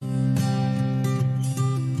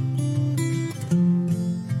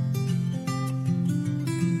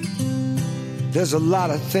There's a lot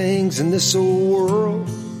of things in this old world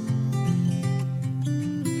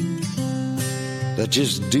that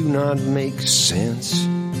just do not make sense.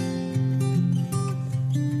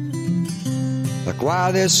 Like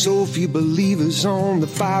why there's so few believers on the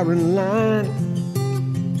firing line,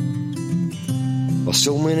 while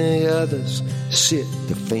so many others sit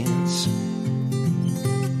the fence.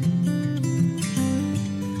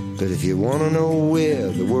 But if you want to know where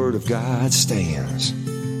the Word of God stands,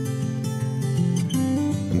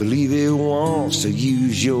 and believe it wants to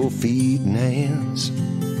use your feet and hands,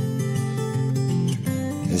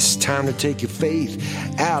 it's time to take your faith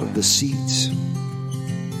out of the seats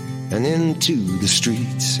and into the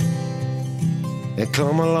streets, and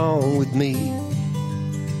come along with me.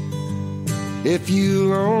 If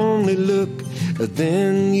you only look,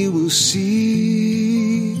 then you will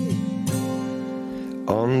see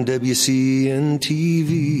on WCN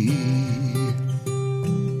TV.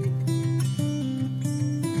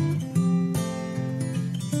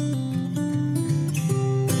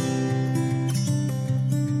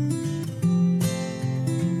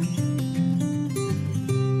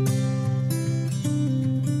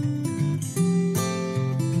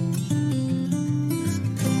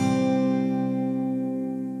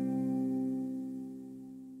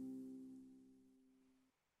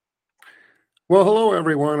 Well, hello,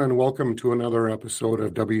 everyone, and welcome to another episode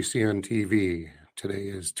of WCN TV. Today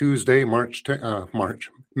is Tuesday, May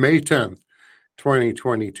 10th,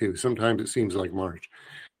 2022. Sometimes it seems like March.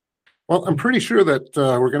 Well, I'm pretty sure that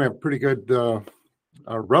we're going to have a pretty good,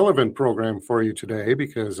 relevant program for you today,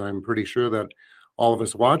 because I'm pretty sure that all of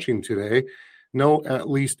us watching today know, at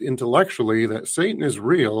least intellectually, that Satan is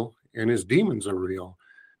real and his demons are real.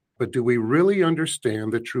 But do we really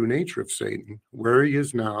understand the true nature of Satan, where he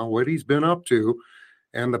is now, what he's been up to,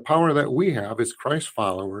 and the power that we have as Christ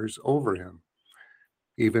followers over him?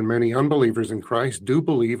 Even many unbelievers in Christ do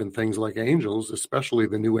believe in things like angels, especially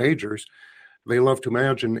the New Agers. They love to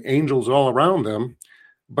imagine angels all around them,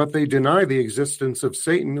 but they deny the existence of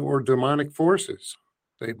Satan or demonic forces.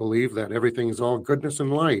 They believe that everything is all goodness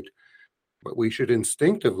and light. But we should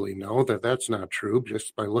instinctively know that that's not true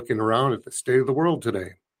just by looking around at the state of the world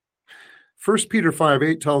today. 1 Peter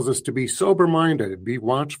 5:8 tells us to be sober-minded, be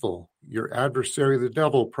watchful. Your adversary, the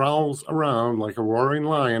devil, prowls around like a roaring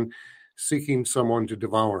lion, seeking someone to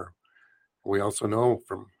devour. We also know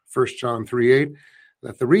from 1 John 3:8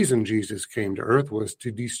 that the reason Jesus came to earth was to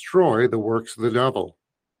destroy the works of the devil.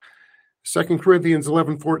 2 Corinthians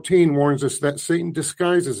 11:14 warns us that Satan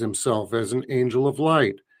disguises himself as an angel of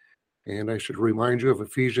light. And I should remind you of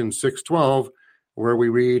Ephesians 6:12, where we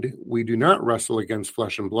read, we do not wrestle against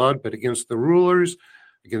flesh and blood, but against the rulers,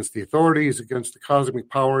 against the authorities, against the cosmic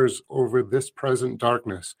powers over this present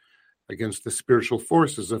darkness, against the spiritual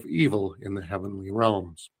forces of evil in the heavenly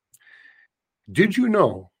realms. Did you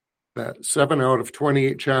know that 7 out of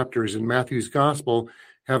 28 chapters in Matthew's Gospel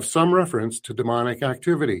have some reference to demonic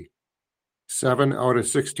activity? 7 out of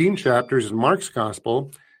 16 chapters in Mark's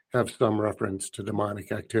Gospel have some reference to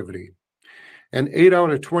demonic activity. And 8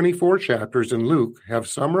 out of 24 chapters in Luke have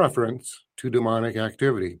some reference to demonic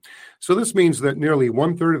activity. So this means that nearly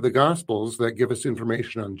 1/3 of the Gospels that give us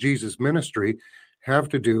information on Jesus' ministry have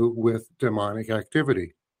to do with demonic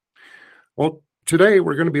activity. Well, today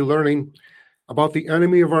we're going to be learning about the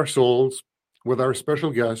enemy of our souls with our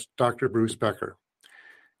special guest, Dr. Bruce Becker.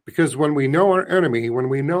 Because when we know our enemy, when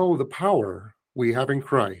we know the power we have in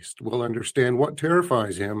Christ, we'll understand what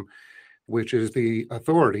terrifies him, which is the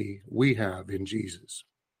authority we have in Jesus.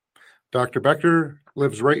 Dr. Becker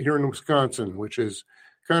lives right here in Wisconsin, which is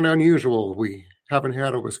kind of unusual. We haven't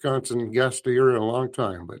had a Wisconsin guest here in a long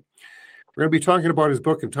time, but we're going to be talking about his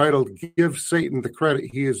book entitled, Give Satan the Credit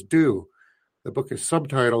He Is Due. The book is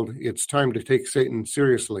subtitled, It's Time to Take Satan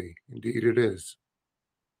Seriously. Indeed it is.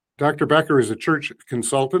 Dr. Becker is a church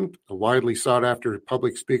consultant, a widely sought-after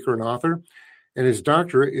public speaker and author, and his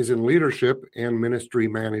doctorate is in leadership and ministry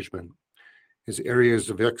management. His areas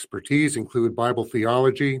of expertise include Bible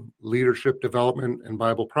theology, leadership development, and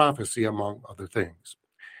Bible prophecy, among other things.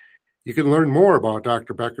 You can learn more about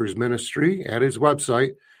Dr. Becker's ministry at his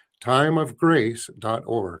website,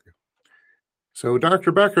 timeofgrace.org. So,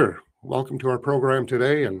 Dr. Becker, welcome to our program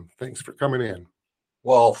today, and thanks for coming in.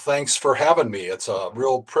 Well, thanks for having me. It's a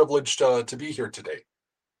real privilege to be here today.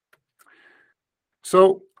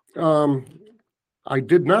 So, I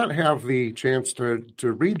did not have the chance to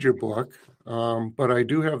read your book, but I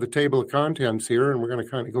do have the table of contents here, and we're going to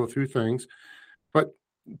kind of go through things. But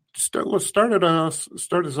let's start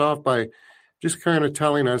us off by just kind of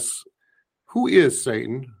telling us, who is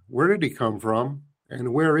Satan? Where did he come from?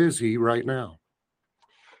 And where is he right now?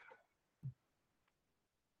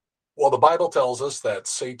 Well, the Bible tells us that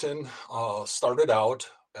Satan started out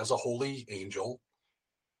as a holy angel.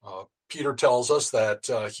 Peter tells us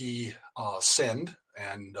that he sinned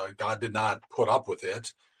and God did not put up with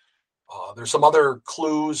it. There's some other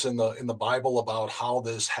clues in the Bible about how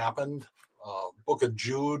this happened. Book of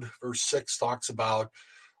Jude, verse 6, talks about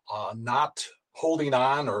not holding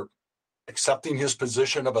on or accepting his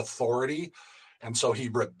position of authority, and so he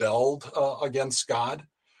rebelled against God.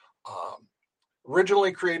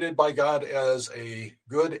 Originally created by God as a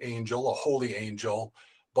good angel, a holy angel,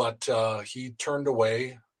 but he turned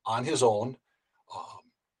away on his own.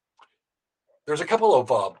 There's a couple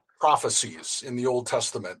of prophecies in the Old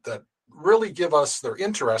Testament that really they're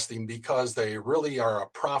interesting because they really are a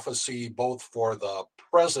prophecy both for the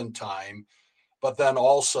present time, but then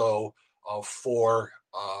also for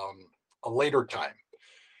a later time.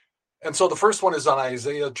 And so the first one is on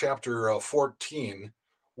Isaiah chapter 14,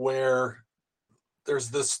 where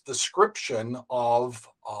there's this description of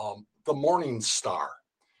the morning star.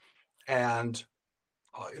 And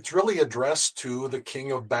it's really addressed to the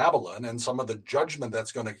king of Babylon and some of the judgment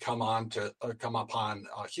that's going to come upon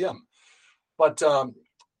him. But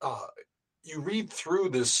you read through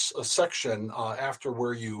this section after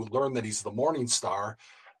where you learn that he's the morning star,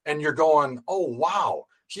 and you're going, oh, wow.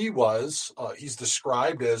 He's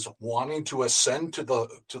described as wanting to ascend to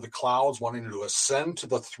the clouds, wanting to ascend to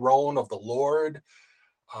the throne of the Lord.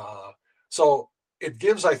 So it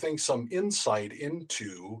gives, I think, some insight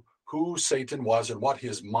into who Satan was and what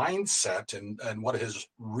his mindset and what his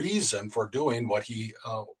reason for doing what he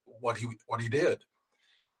did.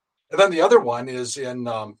 And then the other one is in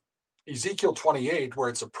Ezekiel 28, where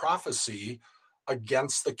it's a prophecy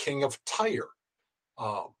against the king of Tyre.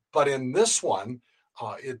 But in this one,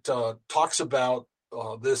 it talks about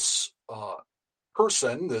this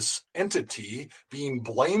person, this entity, being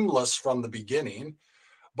blameless from the beginning,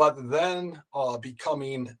 but then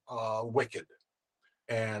becoming wicked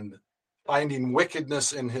and finding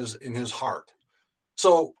wickedness in his heart.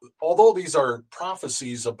 So, although these are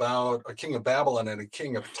prophecies about a king of Babylon and a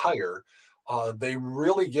king of Tyre, they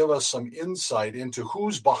really give us some insight into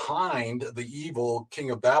who's behind the evil king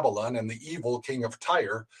of Babylon and the evil king of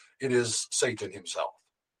Tyre. It is Satan himself.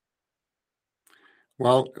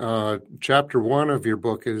 Well, chapter 1 of your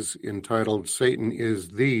book is entitled Satan is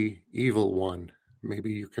the Evil One.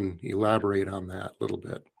 Maybe you can elaborate on that a little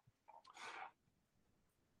bit.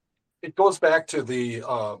 It goes back to the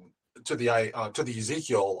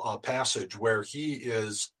Ezekiel passage where he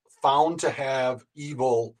is found to have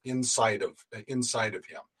evil inside of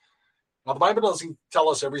him. Now, the Bible doesn't tell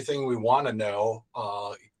us everything we want to know.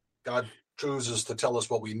 God chooses to tell us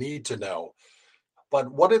what we need to know.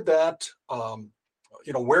 But what did that,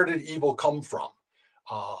 where did evil come from?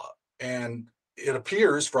 And it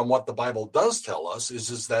appears from what the Bible does tell us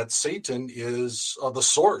is that Satan is the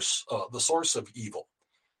source of evil.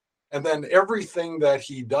 And then everything that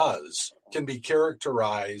he does can be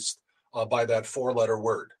characterized by that four-letter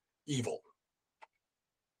word, evil.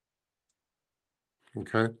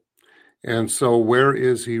 Okay. And so where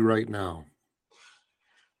is he right now?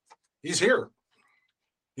 He's here.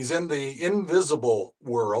 He's in the invisible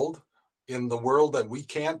world, in the world that we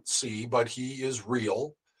can't see, but he is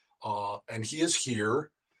real, and he is here,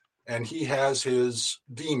 and he has his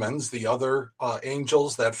demons, the other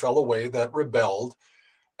angels that fell away, that rebelled,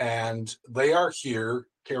 and they are here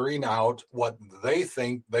carrying out what they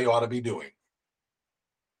think they ought to be doing.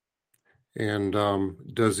 And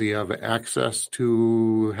does he have access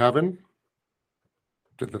to heaven,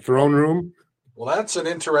 to the throne room? Well, that's an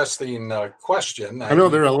interesting question. I know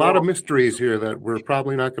there are a lot of mysteries here that we're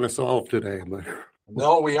probably not going to solve today. But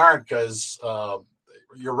no, we aren't, because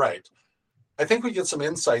you're right. I think we get some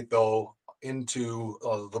insight, though, into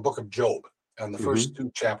the book of Job and the first two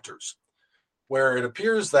chapters, where it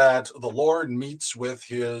appears that the Lord meets with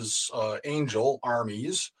his angel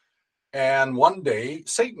armies, and one day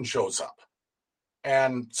Satan shows up.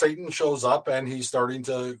 And Satan shows up, and he's starting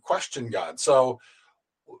to question God. So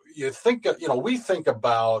you think, we think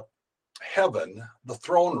about heaven, the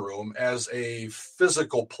throne room, as a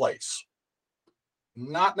physical place.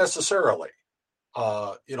 Not necessarily.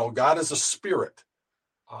 God is a spirit.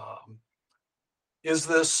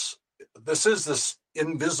 This is this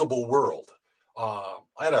invisible world. I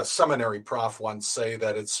had a seminary prof once say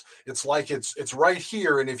that it's like it's right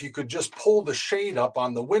here, and if you could just pull the shade up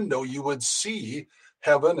on the window, you would see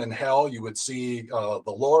heaven and hell. You would see the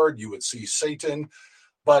Lord. You would see Satan.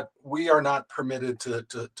 But we are not permitted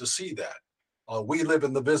to see that. We live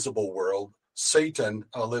in the visible world. Satan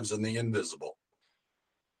lives in the invisible.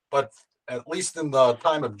 But at least in the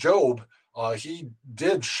time of Job, he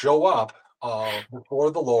did show up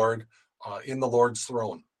before the Lord in the Lord's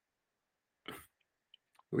throne.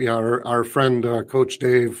 Yeah, our friend Coach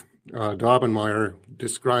Dave Daubenmeier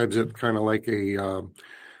describes it kind of like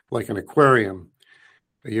like an aquarium.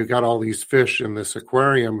 You got all these fish in this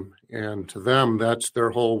aquarium, and to them, that's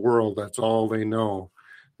their whole world. That's all they know.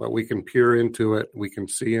 But we can peer into it, we can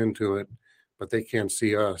see into it, but they can't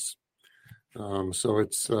see us. So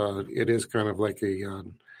it is kind of like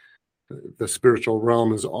the spiritual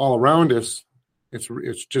realm is all around us.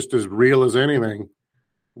 It's just as real as anything.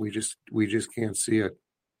 We just can't see it.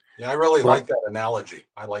 Yeah, I really like that analogy.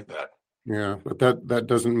 I like that. Yeah, but that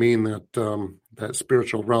doesn't mean that that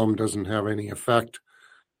spiritual realm doesn't have any effect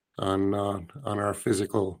on our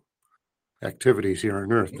physical activities here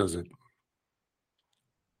on Earth, does it?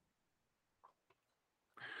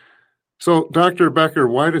 So, Dr. Becker,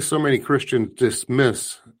 why do so many Christians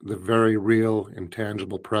dismiss the very real and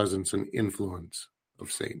tangible presence and influence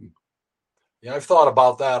of Satan? Yeah, I've thought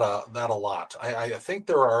about that a lot. I think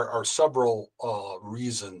there are several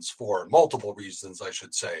reasons multiple reasons, I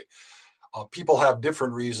should say. People have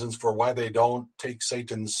different reasons for why they don't take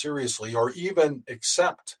Satan seriously or even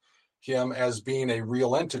accept him as being a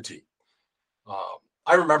real entity.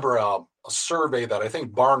 I remember a survey that I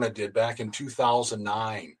think Barna did back in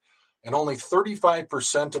 2009, and only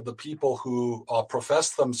 35% of the people who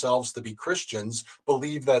profess themselves to be Christians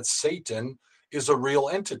believe that Satan is a real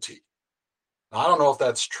entity. Now, I don't know if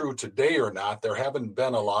that's true today or not. There haven't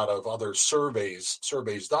been a lot of other surveys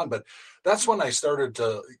done, but that's when I started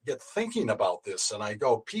to get thinking about this. And I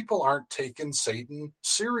go, people aren't taking Satan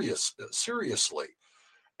seriously,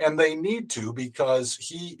 and they need to, because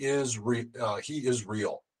he is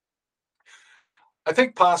real. I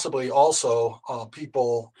think possibly also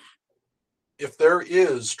people, if there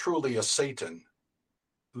is truly a Satan,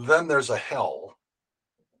 then there's a hell,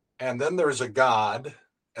 and then there's a God,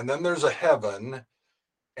 and then there's a heaven,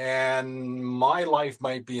 and my life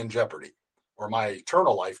might be in jeopardy, or my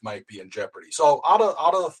eternal life might be in jeopardy. So out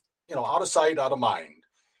of sight, out of mind.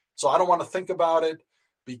 So I don't want to think about it,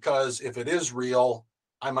 because if it is real,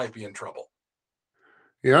 I might be in trouble.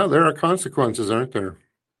 Yeah, there are consequences, aren't there?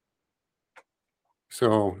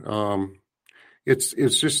 So it's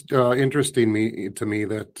just interesting to me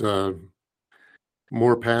that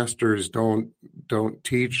more pastors don't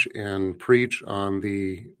teach and preach on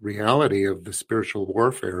the reality of the spiritual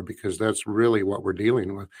warfare, because that's really what we're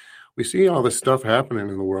dealing with. We see all this stuff happening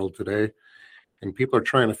in the world today, and people are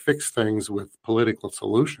trying to fix things with political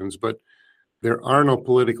solutions, but there are no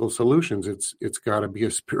political solutions. It's got to be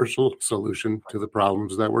a spiritual solution to the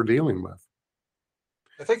problems that we're dealing with.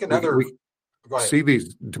 I think We see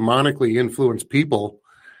these demonically influenced people,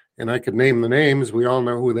 and I could name the names. We all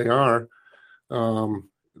know who they are.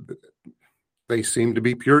 They seem to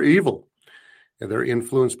be pure evil, and they're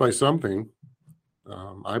influenced by something.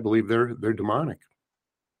 I believe they're demonic.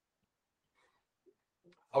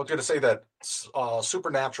 I was going to say that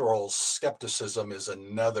supernatural skepticism is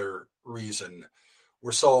another reason.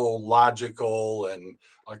 We're so logical and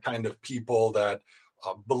kind of people that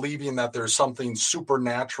believing that there's something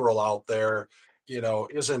supernatural out there,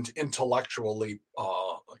 isn't intellectually,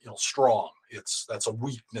 strong. That's a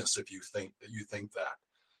weakness if you think that.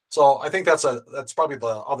 So I think that's probably the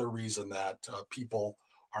other reason that people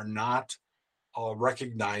are not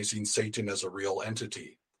recognizing Satan as a real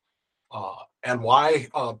entity. And why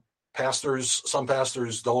some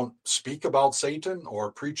pastors don't speak about Satan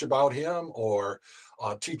or preach about him or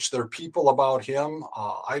teach their people about him.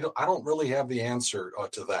 I don't really have the answer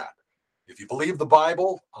to that. If you believe the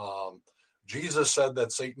Bible, Jesus said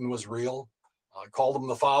that Satan was real, called him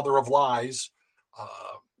the father of lies.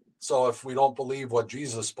 So if we don't believe what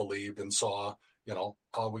Jesus believed and saw,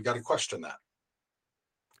 we got to question that.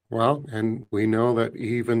 Well, and we know that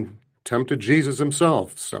he even tempted Jesus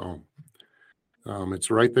himself. So it's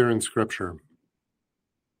right there in Scripture.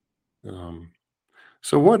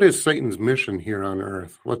 So what is Satan's mission here on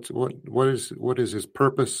earth? What is his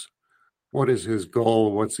purpose? What is his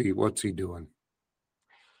goal? What's he doing?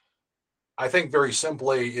 I think very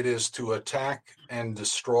simply, it is to attack and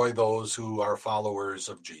destroy those who are followers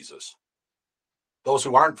of Jesus. Those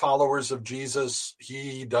who aren't followers of Jesus,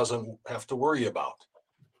 he doesn't have to worry about.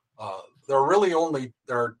 There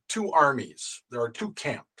are two armies. There are two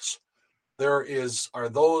camps. There are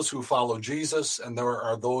those who follow Jesus, and there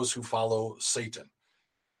are those who follow Satan.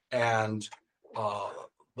 And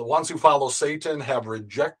the ones who follow Satan have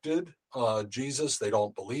rejected Jesus. They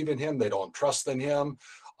don't believe in him. They don't trust in him.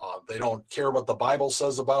 They don't care what the Bible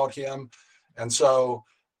says about him. And so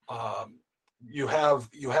you have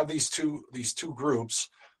these two groups,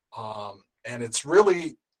 and it's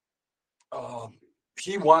really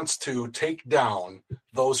he wants to take down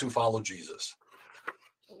those who follow Jesus.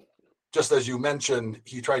 Just as you mentioned,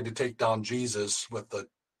 he tried to take down Jesus with the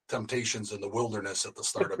temptations in the wilderness at the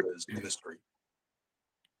start of his ministry.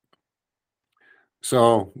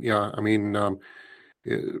 So, yeah, I mean,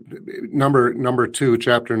 number two,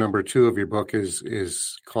 chapter number 2 of your book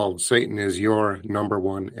is called "Satan is Your Number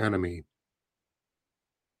One Enemy."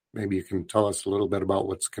 Maybe you can tell us a little bit about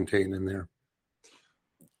what's contained in there.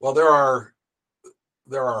 Well, there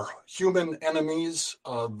are human enemies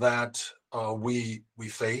that we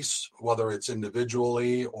face, whether it's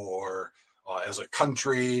individually or as a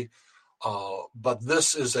country. But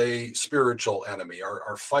this is a spiritual enemy.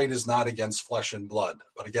 Our fight is not against flesh and blood,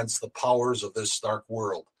 but against the powers of this dark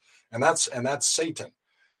world, and that's Satan.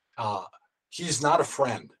 He's not a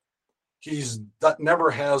friend. That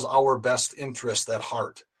never has our best interest at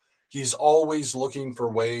heart. He's always looking for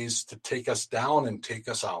ways to take us down and take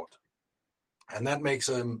us out, and that makes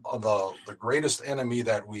him the greatest enemy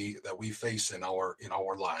that we face in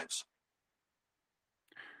our lives.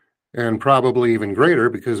 And probably even greater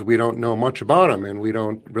because we don't know much about him and we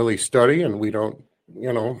don't really study and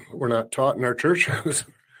we're not taught in our churches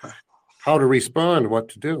how to respond, what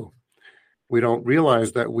to do. We don't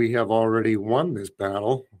realize that we have already won this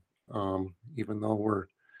battle, even though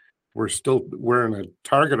we're still wearing a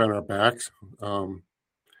target on our backs.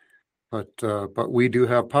 But we do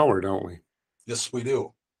have power, don't we? Yes, we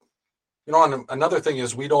do. And another thing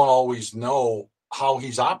is we don't always know how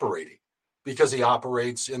he's operating, because he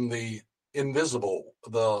operates in the invisible,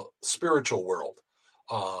 the spiritual world.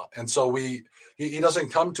 And so he doesn't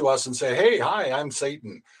come to us and say, "Hey, hi, I'm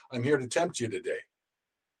Satan. I'm here to tempt you today."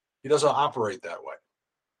 He doesn't operate that way.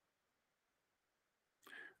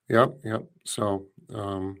 Yep. So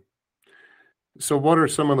what are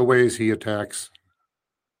some of the ways he attacks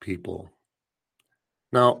people?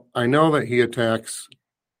 Now, I know that he attacks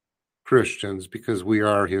Christians because we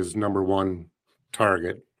are his number one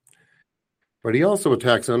target. But he also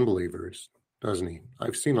attacks unbelievers, doesn't he?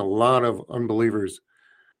 I've seen a lot of unbelievers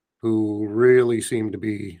who really seem to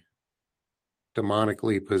be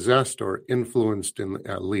demonically possessed or influenced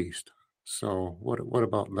at least. So what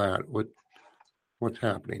about that? What's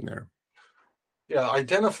happening there? Yeah,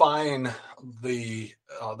 identifying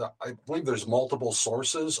I believe there's multiple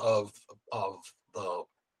sources of the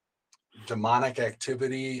demonic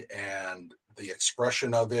activity and the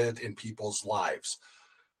expression of it in people's lives.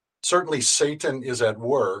 Certainly Satan is at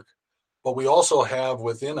work, but we also have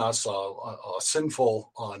within us a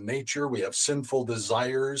sinful nature. We have sinful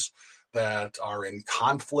desires that are in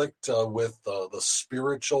conflict with the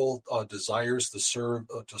spiritual desires to serve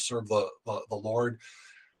the Lord.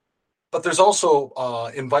 But there's also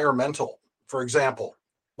environmental. For example,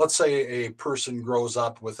 let's say a person grows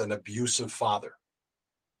up with an abusive father,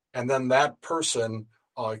 and then that person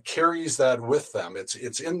carries that with them.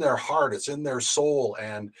 It's in their heart, it's in their soul,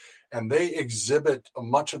 and they exhibit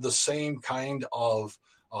much of the same kind of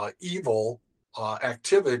evil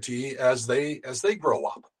activity as they grow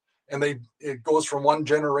up, and it goes from one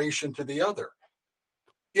generation to the other.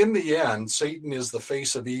 In the end, Satan is the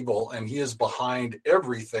face of evil, and he is behind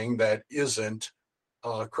everything that isn't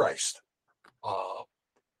Christ.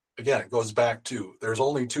 Again, it goes back to there's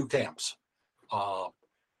only two camps.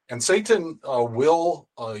 And Satan will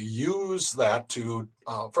use that to,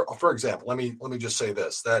 for example, let me just say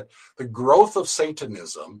this, that the growth of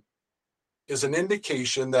Satanism is an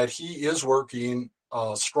indication that he is working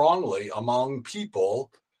strongly among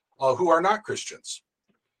people who are not Christians,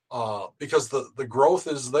 because the growth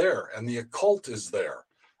is there and the occult is there.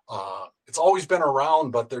 It's always been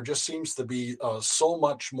around, but there just seems to be so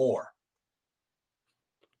much more.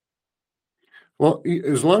 Well,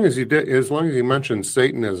 as long as you mentioned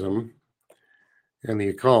Satanism and the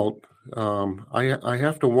occult, I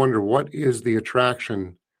have to wonder what is the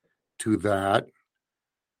attraction to that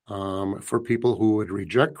for people who would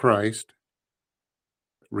reject Christ,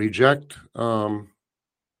 reject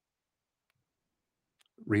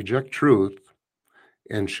truth,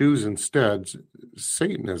 and choose instead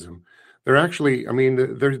Satanism. They're actually, I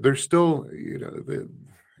mean, they're still,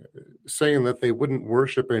 saying that they wouldn't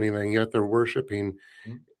worship anything, yet they're worshiping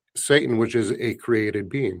Satan, which is a created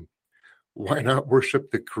being. Why not worship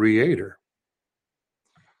the Creator?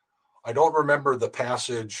 I don't remember the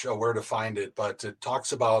passage where to find it, but it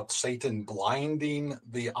talks about Satan blinding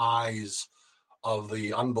the eyes of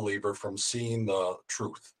the unbeliever from seeing the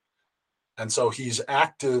truth. And so he's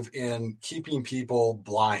active in keeping people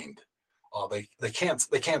blind. They can't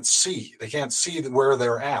see. They can't see where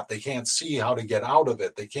they're at. They can't see how to get out of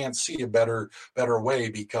it. They can't see a better way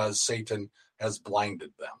because Satan has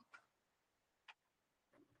blinded them.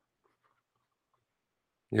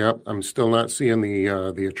 Yep, I'm still not seeing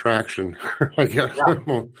the attraction. I guess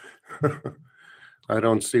Yeah. I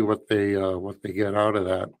don't see what they get out of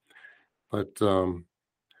that. But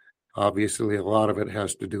obviously, a lot of it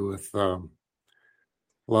has to do with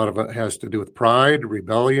pride,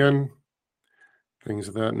 rebellion, things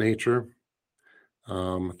of that nature.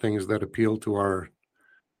 Things that appeal to our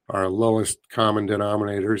lowest common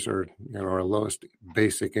denominators, or our lowest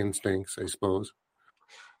basic instincts, I suppose.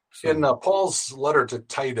 So, In Paul's letter to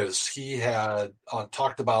Titus, he had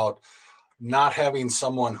talked about not having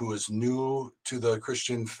someone who is new to the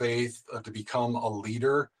Christian faith to become a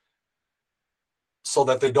leader, so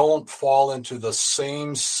that they don't fall into the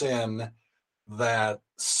same sin that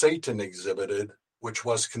Satan exhibited, which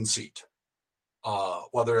was conceit.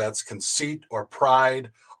 Whether that's conceit or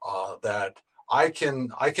pride, that I can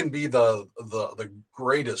be the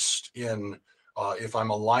greatest in if I'm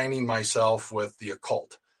aligning myself with the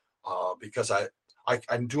occult, because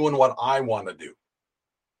I'm doing what I want to do.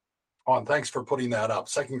 Oh, and thanks for putting that up.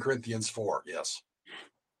 2 Corinthians 4, yes.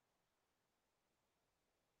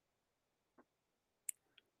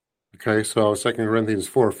 okay, so 2 Corinthians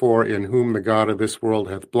 4:4, in whom the God of this world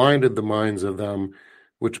hath blinded the minds of them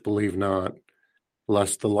which believe not,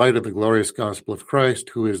 lest the light of the glorious gospel of Christ,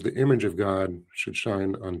 who is the image of God, should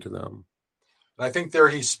shine unto them. And I think there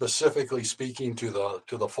he's specifically speaking to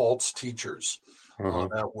the false teachers Uh-huh.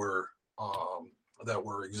 that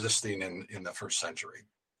were existing in the first century.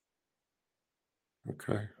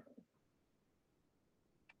 Okay.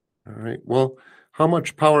 All right. Well, how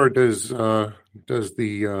much power does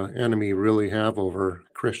the enemy really have over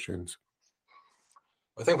Christians?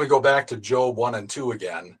 I think we go back to Job 1 and 2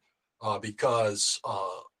 again, because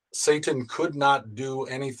Satan could not do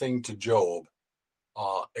anything to Job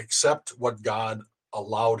except what God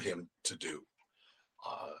allowed him to do.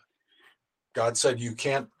 God said, you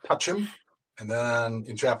can't touch him. And then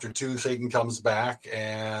in chapter 2, Satan comes back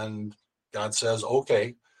and God says,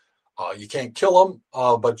 okay, you can't kill him,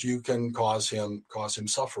 but you can cause him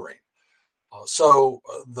suffering. So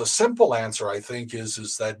the simple answer, I think,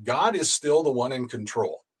 is that God is still the one in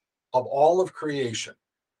control of all of creation.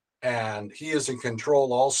 And he is in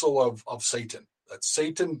control also of Satan, that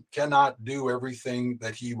Satan cannot do everything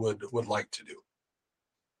that he would like to do.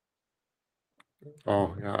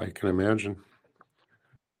 Oh, yeah, I can imagine.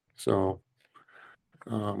 So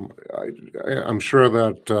I'm sure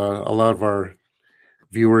that a lot of our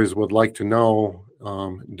viewers would like to know,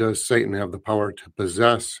 does Satan have the power to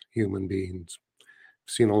possess human beings?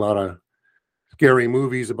 I've seen a lot of scary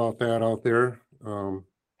movies about that out there.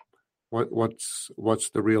 What's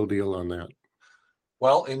the real deal on that?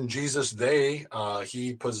 Well, in Jesus' day,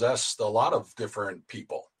 he possessed a lot of different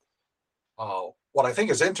people. What I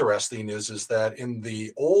think is interesting is that in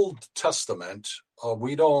the Old Testament,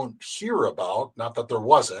 we don't hear about, not that there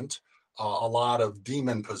wasn't, a lot of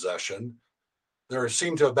demon possession. There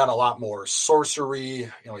seemed to have been a lot more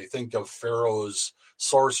sorcery. You think of Pharaoh's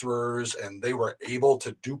sorcerers, and they were able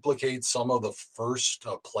to duplicate some of the first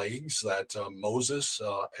plagues that Moses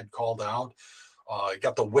had called out. You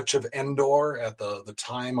got the witch of Endor at the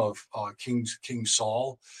time of King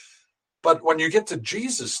Saul. But when you get to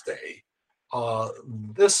Jesus' day,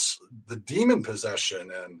 the demon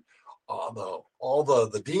possession and all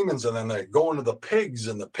the demons, and then they go into the pigs,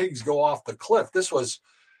 and the pigs go off the cliff. This was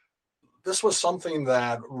something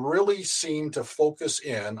that really seemed to focus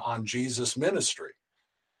in on Jesus' ministry.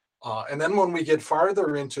 And then when we get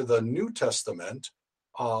farther into the New Testament,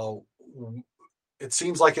 it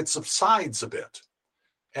seems like it subsides a bit.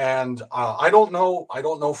 And I don't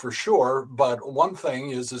know for sure, but one thing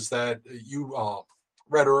is that you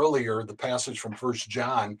read earlier the passage from 1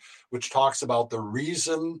 John, which talks about the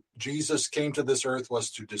reason Jesus came to this earth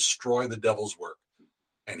was to destroy the devil's work.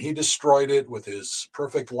 And he destroyed it with his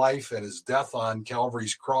perfect life and his death on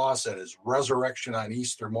Calvary's cross and his resurrection on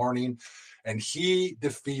Easter morning. And he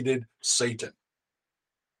defeated Satan.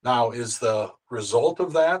 Now, is the result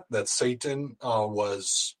of that Satan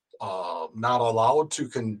was not allowed to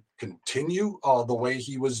continue the way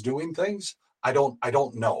he was doing things? I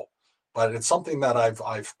don't know, but it's something that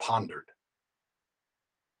I've pondered.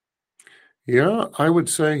 Yeah, I would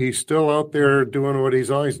say he's still out there doing what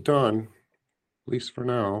he's always done, at least for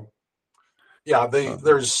now. Yeah,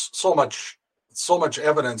 there's so much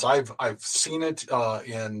evidence. I've seen it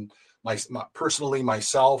in personally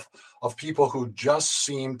myself, of people who just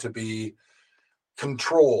seem to be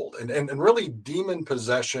controlled, and really demon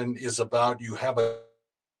possession is about, you have a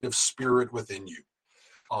spirit within you,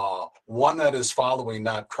 one that is following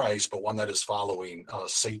not Christ, but one that is following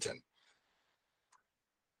Satan.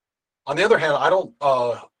 On the other hand, I don't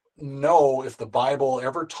know if the Bible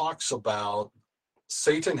ever talks about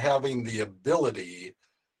Satan having the ability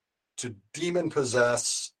to demon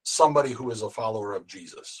possess somebody who is a follower of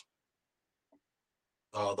Jesus.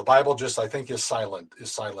 The Bible just, I think, is silent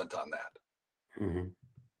on that. Mm-hmm.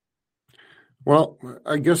 Well,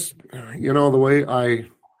 I guess, the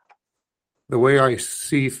way I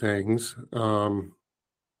see things, we're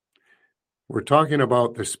talking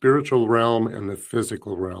about the spiritual realm and the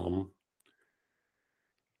physical realm.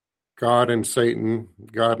 God and Satan,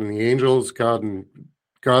 God and the angels, God and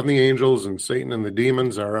the angels, and Satan and the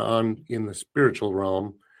demons are in the spiritual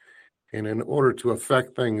realm. And in order to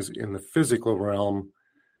affect things in the physical realm,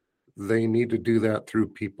 they need to do that through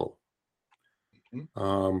people.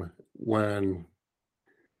 When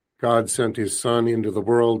God sent his son into the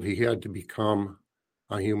world, he had to become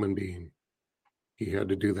a human being. He had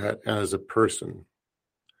to do that as a person.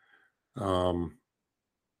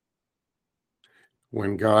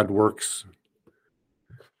 When God works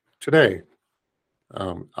today,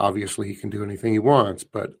 obviously he can do anything he wants,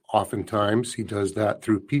 but oftentimes he does that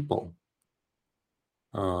through people.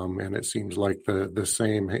 And it seems like the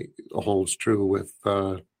same holds true with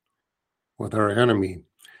our enemy.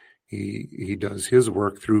 He does his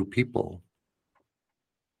work through people.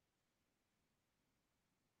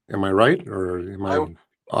 Am I right, or am I off?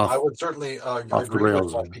 I would certainly agree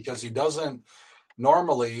with that, because he doesn't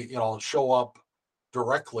normally, show up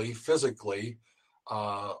directly, physically,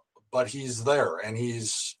 but he's there and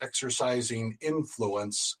he's exercising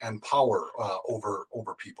influence and power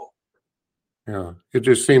over people. Yeah, it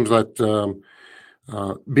just seems that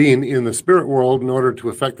being in the spirit world, in order to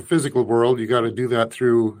affect the physical world, you got to do that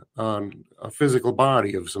through a physical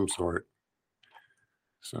body of some sort.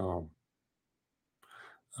 So,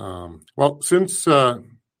 well, since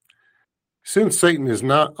Satan is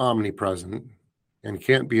not omnipresent and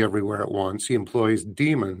can't be everywhere at once, he employs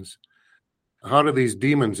demons. How do these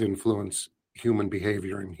demons influence human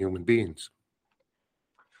behavior and human beings?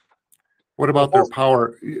 What about their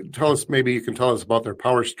power? Maybe you can tell us about their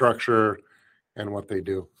power structure and what they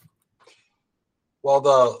do. Well,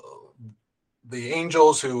 the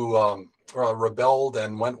angels who rebelled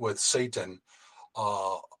and went with Satan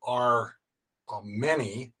are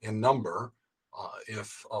many in number.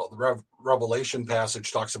 If the Revelation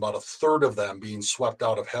passage talks about a third of them being swept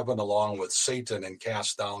out of heaven along with Satan and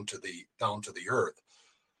cast down to the earth.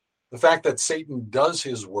 The fact that Satan does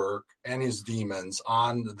his work and his demons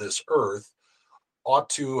on this earth ought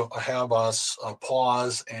to have us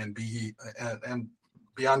pause and be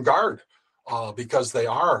on guard, because they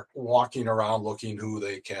are walking around looking who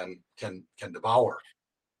they can devour.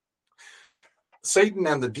 Satan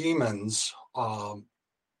and the demons,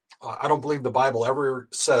 I don't believe the Bible ever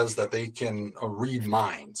says that they can read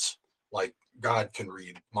minds like God can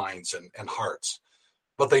read minds and hearts,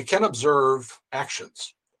 but they can observe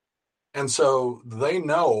actions. And so they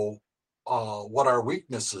know what our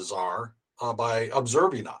weaknesses are by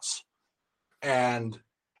observing us. And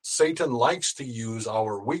Satan likes to use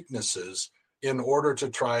our weaknesses in order to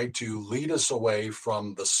try to lead us away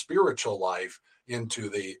from the spiritual life into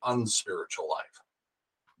the unspiritual life.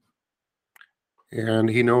 And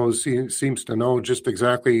he seems to know just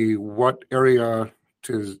exactly what area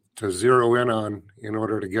to zero in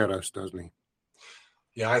order to get us, doesn't he?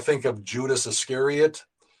 Yeah, I think of Judas Iscariot.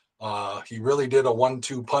 He really did a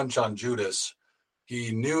 1-2 punch on Judas.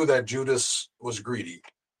 He knew that Judas was greedy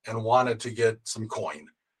and wanted to get some coin.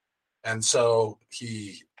 And so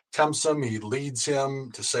he tempts him, he leads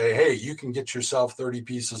him to say, hey, you can get yourself 30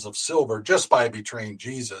 pieces of silver just by betraying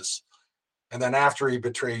Jesus. And then after he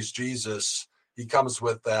betrays Jesus, he comes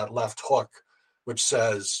with that left hook, which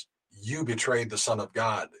says, you betrayed the Son of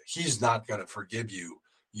God. He's not going to forgive you.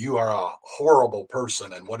 You are a horrible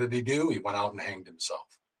person. And what did he do? He went out and hanged himself.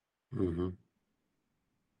 Mm-hmm.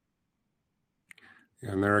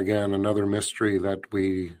 And there again, another mystery that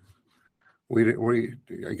we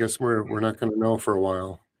I guess we're not going to know for a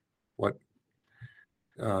while what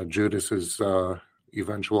Judas's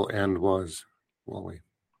eventual end was, will we?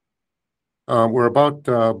 We're about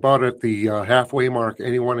at the halfway mark.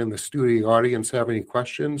 Anyone in the studio audience have any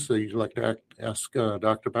questions that you'd like to ask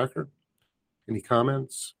Dr. Becker? Any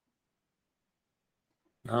comments?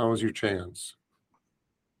 Now is your chance.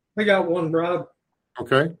 I got one, Rob.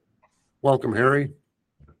 Okay. Welcome, Harry.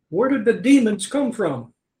 Where did the demons come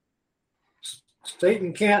from?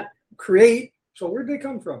 Satan can't create, so where did they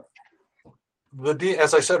come from?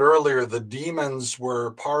 As I said earlier, the demons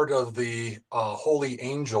were part of the holy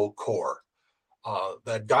angel corps,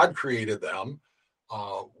 that God created them.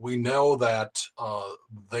 We know that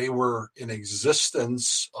they were in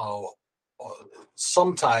existence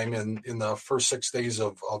sometime in the first 6 days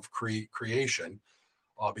of creation.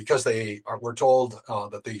 because we're told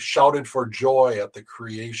that they shouted for joy at the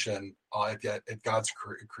creation, at God's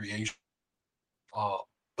creation.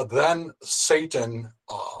 But then Satan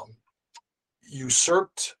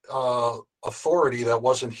usurped authority that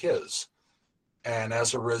wasn't his. And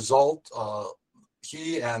as a result,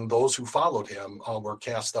 he and those who followed him were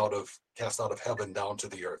cast out of heaven down to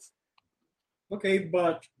the earth. Okay,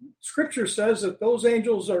 but Scripture says that those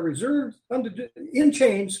angels are in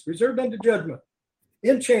chains, reserved unto judgment,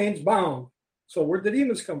 in chains, bound. So where did the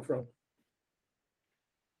demons come from?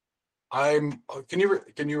 Can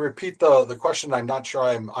you repeat the question? I'm not sure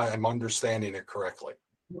I'm understanding it correctly.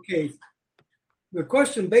 Okay. The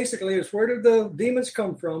question basically is, where did the demons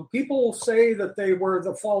come from? People say that they were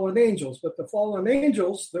the fallen angels, but the fallen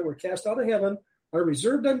angels that were cast out of heaven are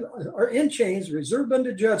in chains, reserved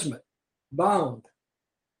unto judgment, bound.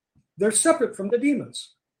 They're separate from the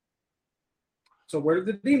demons. So where did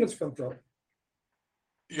the demons come from?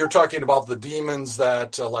 You're talking about the demons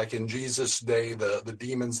that, like in Jesus' day, the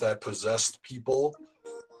demons that possessed people.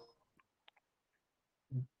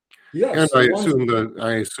 Yes. And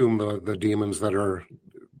I assume the demons that are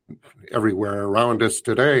everywhere around us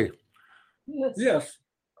today. Yes.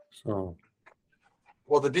 So,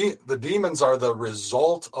 well, the demons are the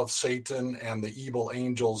result of Satan and the evil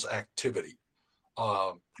angels' activity.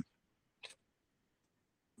 The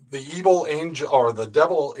evil angel or the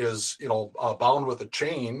devil is, bound with a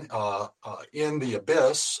chain in the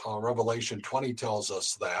abyss. Revelation 20 tells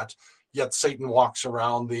us that. Yet Satan walks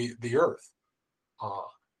around the earth.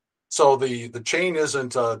 So the chain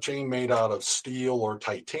isn't a chain made out of steel or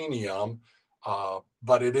titanium,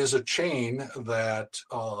 but it is a chain that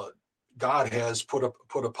God has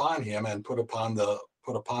put upon him and put upon the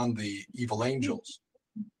evil angels.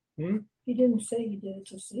 He didn't say he did it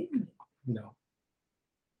to Satan. No.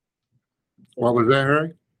 What was that,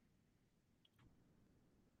 Harry?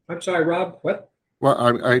 I'm sorry, Rob. What?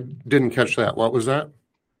 Well, I didn't catch that. What was that?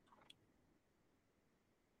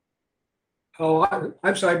 Oh,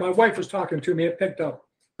 I'm sorry. My wife was talking to me. It picked up.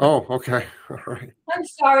 Oh, okay. All right. I'm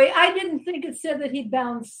sorry. I didn't think it said that he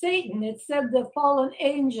bound Satan. It said the fallen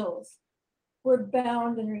angels were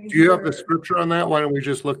bound and reserved. Do you have the scripture on that? Why don't we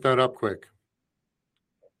just look that up quick?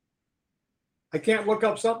 I can't look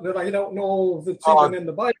up something that I don't know that's even in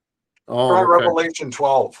the Bible. Oh, okay. Revelation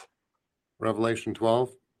 12. Revelation 12.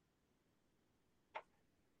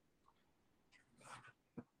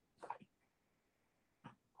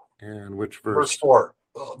 And which verse? Verse 4.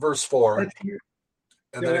 Verse 4.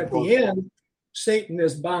 And then at the end, Satan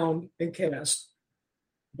is bound and cast.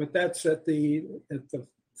 But that's at the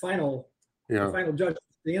final judgment,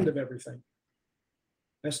 the end of everything.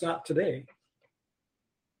 That's not today.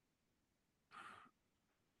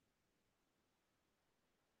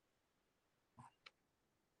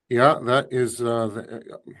 Yeah, that is,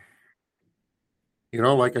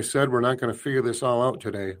 like I said, we're not going to figure this all out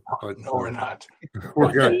today. But no, we're not.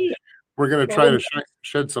 We're going to try to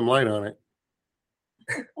shed some light on it.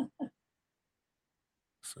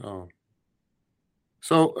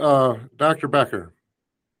 So, Dr. Becker,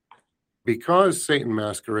 because Satan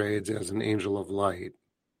masquerades as an angel of light,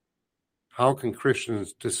 how can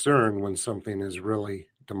Christians discern when something is really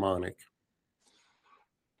demonic?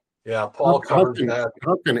 Yeah, Paul covers that.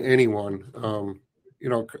 How can anyone,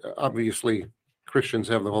 obviously Christians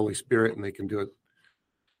have the Holy Spirit and they can do it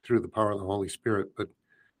through the power of the Holy Spirit, but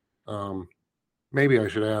maybe I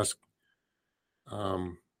should ask,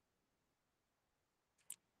 how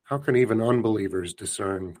can even unbelievers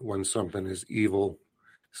discern when something is evil,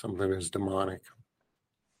 something is demonic,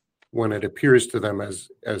 when it appears to them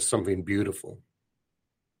as something beautiful?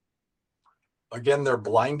 Again, they're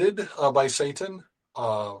blinded by Satan.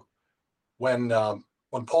 When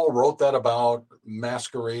Paul wrote that about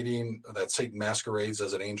masquerading, that Satan masquerades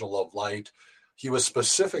as an angel of light, he was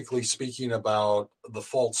specifically speaking about the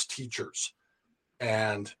false teachers.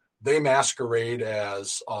 And they masquerade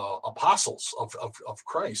as apostles of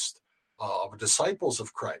Christ, disciples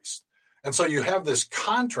of Christ. And so you have this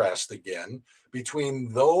contrast again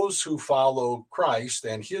between those who follow Christ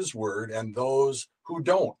and his word and those who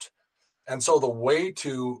don't. And so the way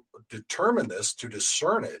to determine this, to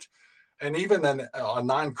discern it, and even a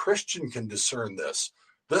non-Christian can discern this.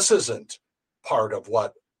 This isn't part of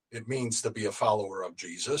what it means to be a follower of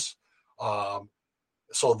Jesus.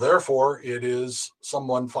 So therefore, it is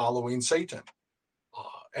someone following Satan.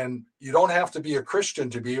 And you don't have to be a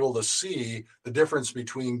Christian to be able to see the difference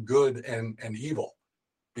between good and evil,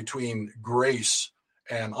 between grace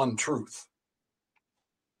and untruth.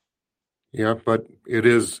 Yeah, but it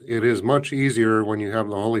is much easier when you have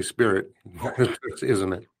the Holy Spirit,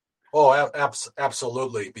 isn't it? Oh,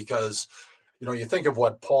 absolutely, because You think of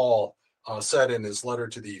what Paul said in his letter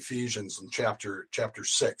to the Ephesians in chapter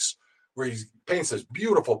 6, where he paints this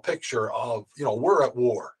beautiful picture of, we're at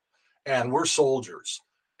war and we're soldiers,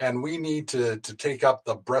 and we need to take up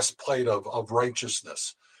the breastplate of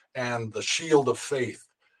righteousness and the shield of faith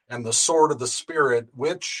and the sword of the Spirit,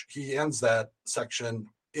 which he ends that section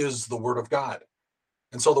is the Word of God.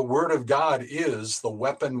 And so the Word of God is the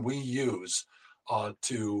weapon we use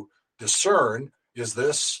to discern, is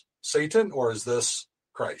this Satan or is this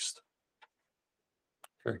Christ?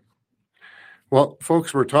 Okay. Well,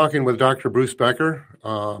 folks, we're talking with Dr. Bruce Becker.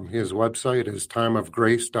 His website is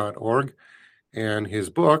timeofgrace.org, and his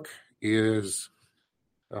book is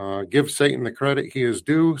Give Satan the Credit He Is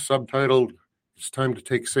Due, subtitled It's Time to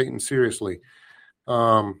Take Satan Seriously.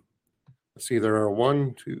 Let's see, there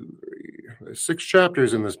are 6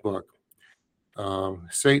 chapters in this book.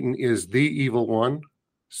 Satan is the evil one.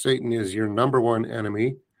 Satan is your number one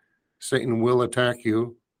enemy. Satan will attack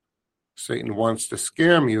you. Satan wants to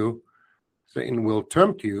scam you. Satan will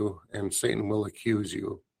tempt you, and Satan will accuse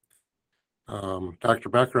you. Dr.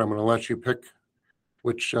 Becker, I'm going to let you pick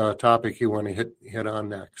which topic you want to hit on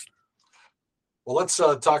next. Well, let's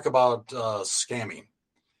talk about scamming.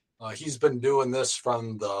 He's been doing this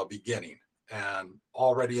from the beginning, and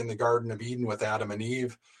already in the Garden of Eden with Adam and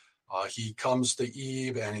Eve, he comes to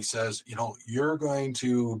Eve and he says, you're going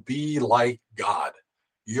to be like God.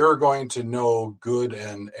 You're going to know good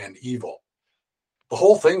and evil. The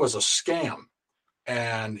whole thing was a scam,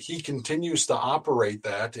 and he continues to operate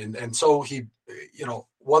that. And so he,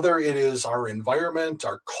 whether it is our environment,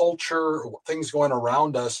 our culture, things going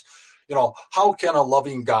around us, how can a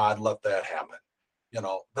loving God let that happen?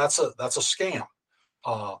 That's a scam.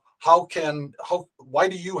 Why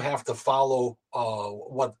do you have to follow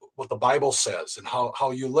what the Bible says and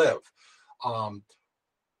how you live?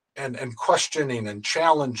 And questioning and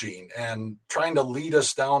challenging and trying to lead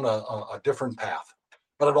us down a different path.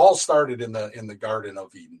 But it all started in the Garden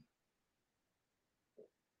of Eden.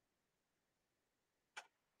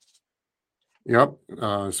 Yep.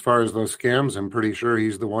 As far as those scams, I'm pretty sure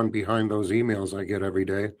he's the one behind those emails I get every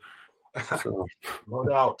day. So No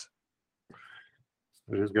doubt.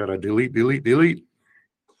 I just got to delete.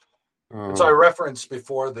 So I referenced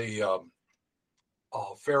before the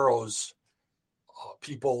Pharaoh's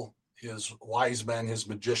people, his wise men, his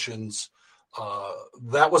magicians.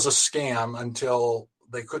 That was a scam until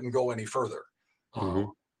they couldn't go any further.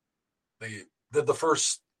 They did the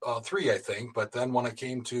first 3, I think, but then when it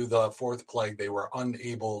came to the 4th plague, they were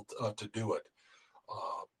unable to do it.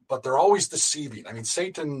 But they're always deceiving. I mean,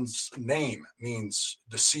 Satan's name means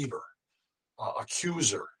deceiver,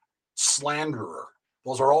 accuser, slanderer.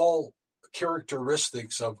 Those are all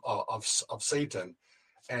characteristics of Satan,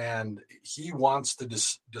 and he wants to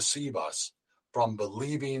deceive us from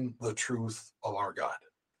believing the truth of our God.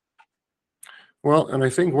 Well, and I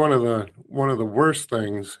think one of the worst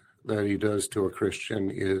things that he does to a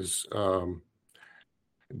Christian is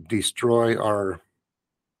destroy our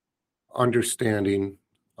understanding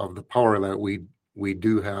of the power that we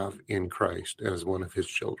do have in Christ as one of his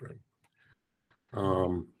children.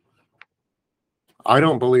 I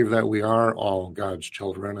don't believe that we are all God's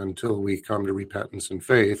children until we come to repentance and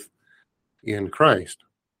faith in Christ.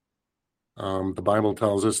 The Bible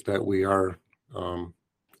tells us that we are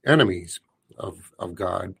enemies of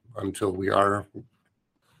God until we are,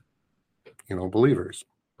 believers.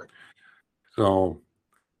 So,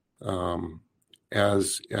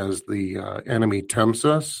 as the enemy tempts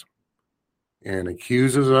us and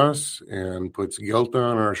accuses us and puts guilt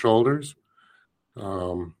on our shoulders,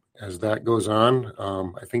 as that goes on,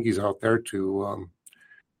 I think he's out there to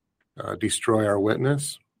destroy our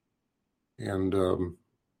witness and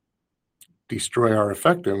destroy our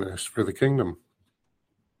effectiveness for the kingdom.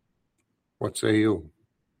 What say you?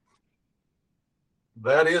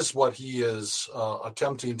 That is what he is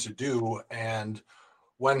attempting to do. And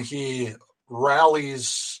when he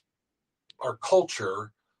rallies our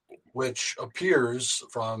culture, which appears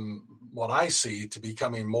from what I see to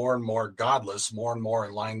becoming more and more godless, more and more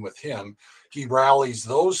in line with him, he rallies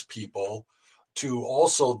those people to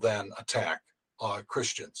also then attack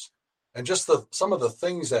Christians. And just some of the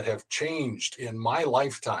things that have changed in my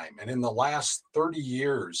lifetime and in the last 30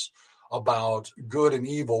 years about good and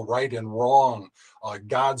evil, right and wrong,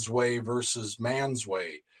 God's way versus man's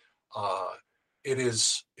way. It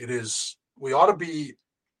is. We ought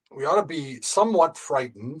to be somewhat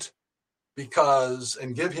frightened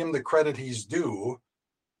and give him the credit he's due.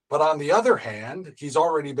 But on the other hand, he's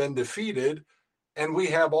already been defeated, and we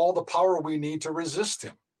have all the power we need to resist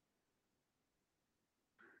him.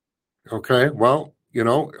 Okay, well,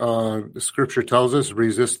 the scripture tells us,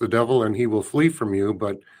 resist the devil and he will flee from you,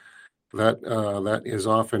 but that is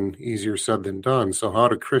often easier said than done. So how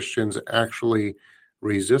do Christians actually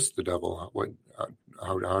resist the devil?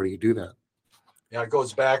 How do you do that? Yeah, it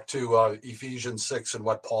goes back to Ephesians 6 and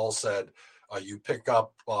what Paul said. You pick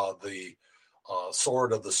up the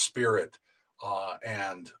sword of the Spirit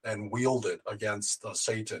and wield it against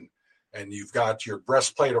Satan. And you've got your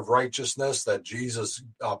breastplate of righteousness that Jesus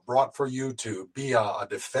brought for you to be a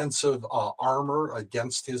defensive armor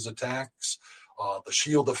against his attacks. The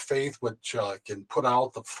shield of faith, which can put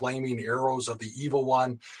out the flaming arrows of the evil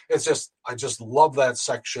one. I just love that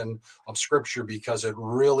section of scripture because it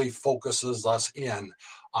really focuses us in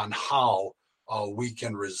on how we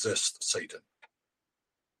can resist Satan.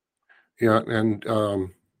 Yeah, and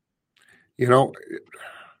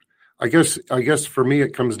I guess for me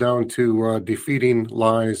it comes down to defeating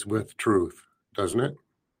lies with truth, doesn't it?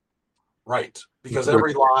 Right, because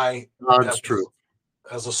every lie God's truth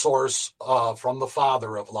as a source from the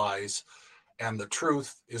father of lies, and the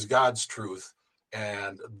truth is God's truth,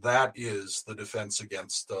 and that is the defense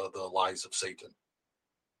against the lies of Satan.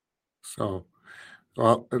 So,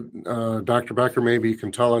 well, Dr. Becker, maybe you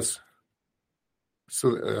can tell us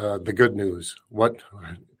the good news. What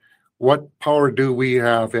power do we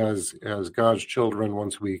have as God's children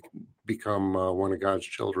once we become one of God's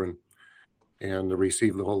children and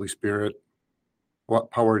receive the Holy Spirit?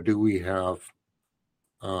 What power do we have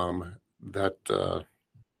that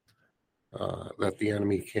the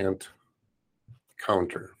enemy can't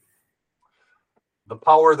counter? The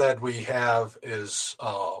power that we have is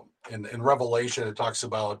in Revelation. It talks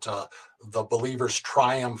about the believers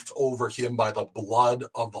triumphed over him by the blood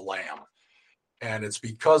of the Lamb, and it's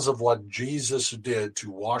because of what Jesus did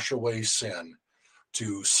to wash away sin,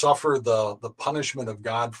 to suffer the punishment of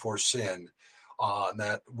God for sin,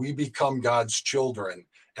 that we become God's children,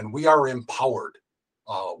 and we are empowered.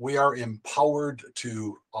 We are empowered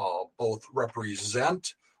to both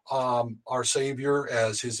represent our Savior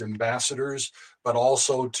as his ambassadors, but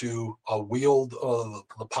also to wield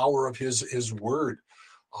the power of his word.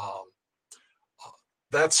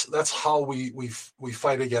 That's how we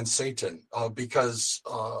fight against Satan, because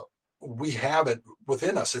we have it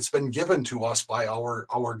within us. It's been given to us by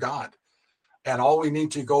our God, and all we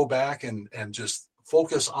need to go back and just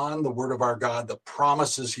focus on the word of our God, the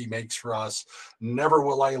promises he makes for us. Never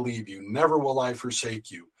will I leave you. Never will I forsake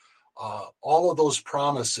you. All of those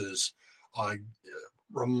promises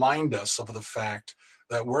remind us of the fact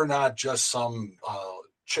that we're not just some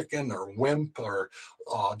chicken or wimp or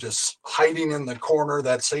just hiding in the corner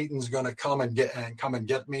that Satan's going to come and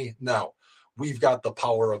get me. No, we've got the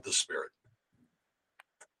power of the Spirit.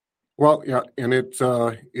 Well, yeah, and it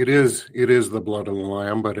is the blood of the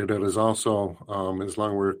Lamb, but it is also, as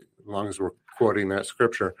long as we're quoting that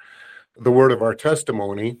scripture, the word of our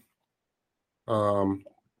testimony,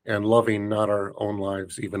 and loving not our own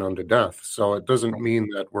lives even unto death. So it doesn't mean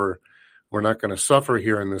that we're not going to suffer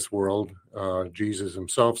here in this world. Jesus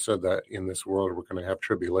himself said that in this world we're going to have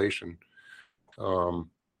tribulation,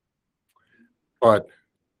 but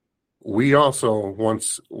we also,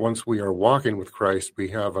 once we are walking with Christ, we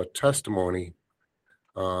have a testimony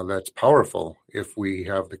that's powerful if we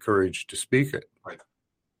have the courage to speak it. Right.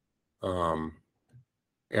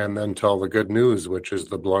 And then tell the good news, which is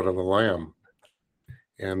the blood of the Lamb.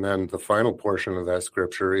 And then the final portion of that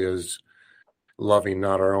scripture is loving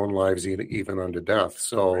not our own lives even unto death.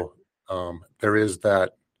 So there is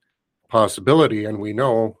that possibility, and we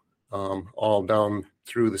know all down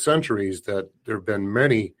through the centuries that there have been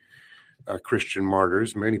many Christian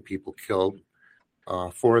martyrs, many people killed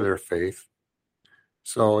for their faith.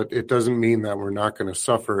 So it doesn't mean that we're not going to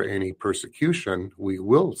suffer any persecution. We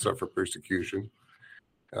will suffer persecution,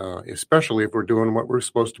 especially if we're doing what we're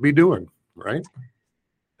supposed to be doing, right?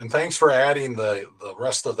 And thanks for adding the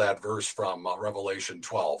rest of that verse from Revelation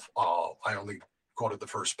 12. I only quoted the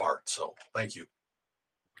first part, so thank you.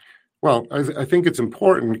 Well, I think it's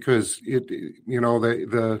important because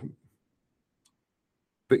the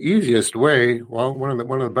easiest way, well, one of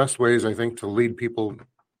the best ways I think to lead people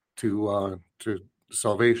to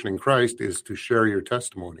salvation in Christ is to share your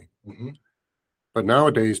testimony. Mm-hmm. But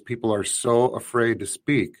nowadays, people are so afraid to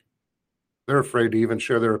speak. They're afraid to even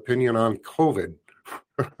share their opinion on COVID,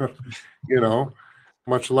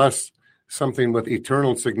 much less something with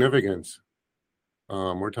eternal significance.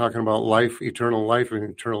 We're talking about life, eternal life, and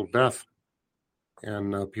eternal death.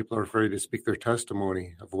 And people are afraid to speak their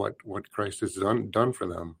testimony of what Christ has done for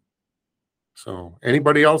them. So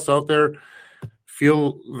anybody else out there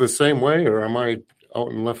feel the same way, or am I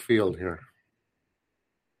out in left field here?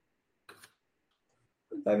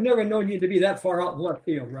 I've never known you to be that far out in left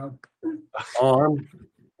field, Rob. Oh,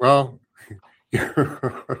 well. You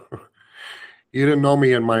didn't know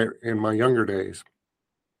me in my younger days.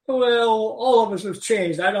 Well, all of us have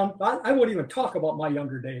changed. I won't even talk about my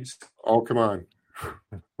younger days. Oh, come on.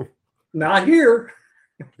 Not here.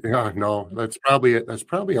 Yeah, no, that's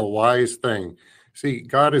probably a wise thing. See,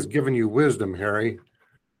 God has given you wisdom, Harry.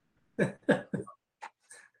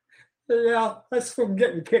 Yeah, that's from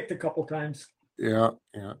getting kicked a couple times. Yeah.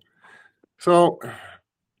 So,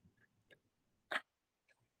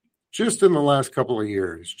 just in the last couple of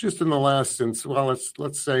years,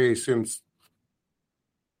 let's say since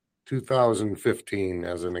 2015,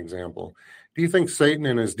 as an example, do you think Satan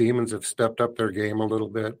and his demons have stepped up their game a little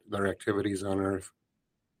bit, their activities on Earth?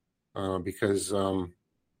 Because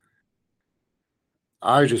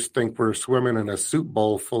I just think we're swimming in a soup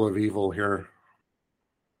bowl full of evil here.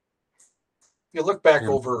 You look back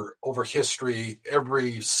over history,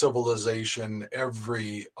 every civilization,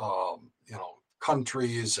 every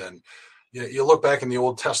countries, and you look back in the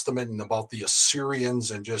Old Testament and about the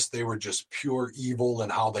Assyrians, and they were just pure evil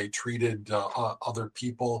and how they treated other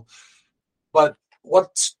people. But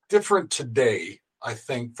what's different today, I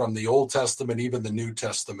think, from the Old Testament, even the New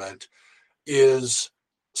Testament, is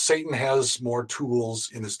Satan has more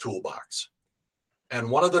tools in his toolbox. And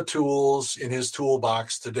one of the tools in his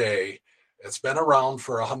toolbox today, it's been around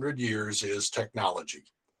for 100 years, is technology.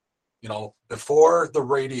 Before the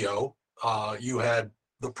radio, you had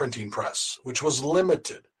the printing press, which was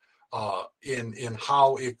limited in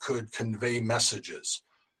how it could convey messages.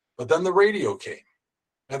 But then the radio came,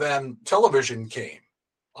 and then television came,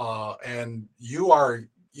 and you are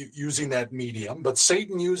using that medium, but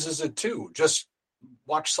Satan uses it too. Just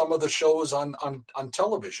watch some of the shows on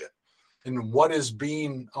television and what is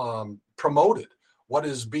being promoted, what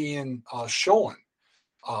is being shown.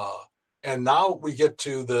 And now we get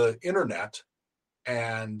to the internet,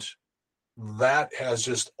 and that has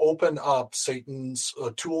just opened up Satan's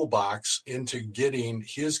toolbox into getting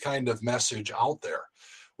his kind of message out there,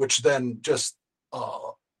 which then just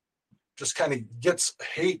kind of gets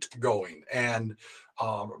hate going and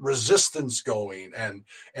resistance going,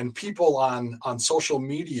 and people on social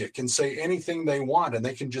media can say anything they want, and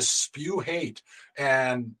they can just spew hate,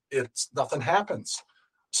 and nothing happens.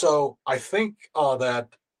 So I think that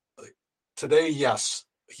today, yes,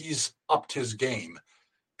 he's upped his game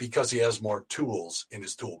because he has more tools in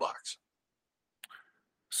his toolbox.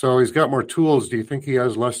 So he's got more tools. Do you think he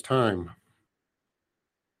has less time?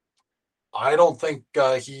 I don't think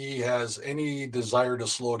he has any desire to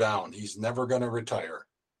slow down. He's never going to retire.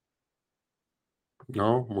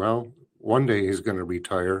 No? Well, one day he's going to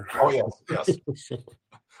retire. Oh, yes. We're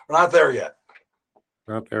not there yet.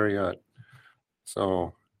 Not there yet.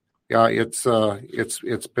 So, yeah, it's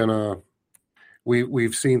been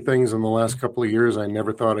we've seen things in the last couple of years I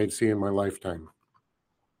never thought I'd see in my lifetime.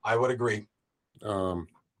 I would agree.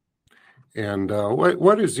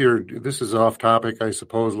 What is this is off topic, I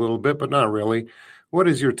suppose, a little bit, but not really. What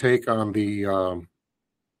is your take on the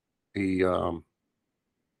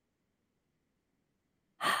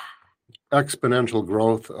exponential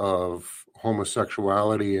growth of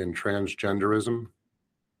homosexuality and transgenderism?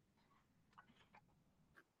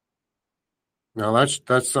 Now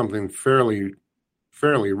that's something fairly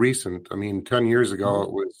recent. I mean, 10 years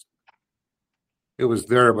ago it was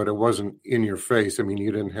there, but it wasn't in your face. I mean,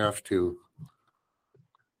 you didn't have to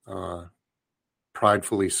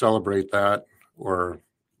pridefully celebrate that or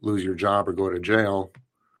lose your job or go to jail,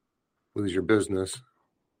 lose your business.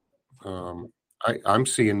 I'm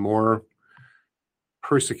seeing more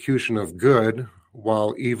persecution of good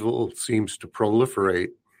while evil seems to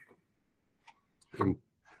proliferate. And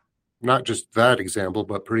not just that example,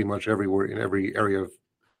 but pretty much everywhere in every area of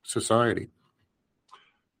society.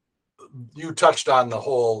 You touched on the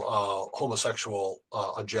whole homosexual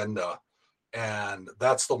agenda, and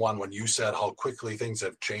that's the one when you said how quickly things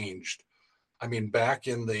have changed. I mean, back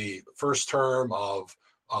in the first term of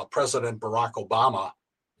President Barack Obama,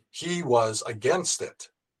 he was against it.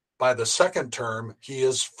 By the second term, he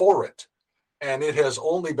is for it. And it has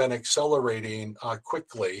only been accelerating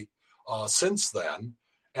quickly since then.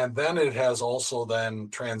 And then it has also then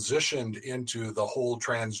transitioned into the whole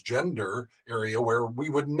transgender area, where we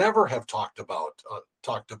would never have talked about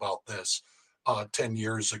this 10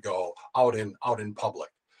 years ago out in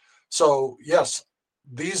public. So yes,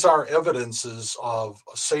 these are evidences of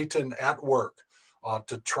Satan at work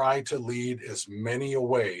to try to lead as many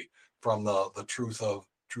away from the truth of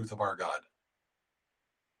our God.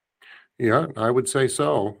 Yeah, I would say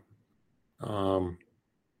so.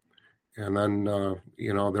 And then,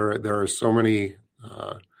 there are so many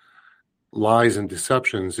lies and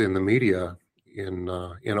deceptions in the media, in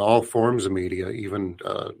all forms of media, even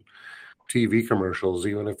TV commercials.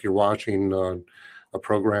 Even if you're watching a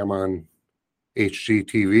program on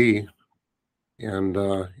HGTV, and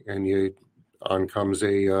on comes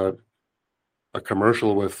a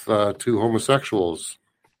commercial with two homosexuals,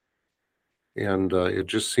 and it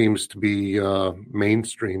just seems to be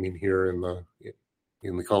mainstreaming here in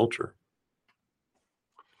the culture.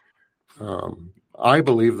 I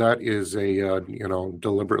believe that is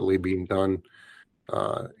deliberately being done,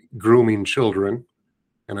 grooming children,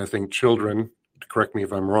 and I think children. Correct me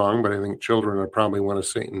if I'm wrong, but I think children are probably one of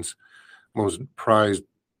Satan's most prized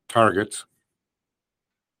targets.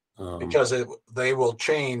 Because they will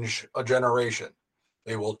change a generation.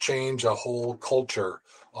 They will change a whole culture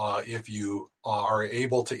if you are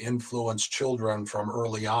able to influence children from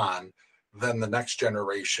early on. Then the next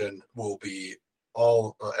generation will be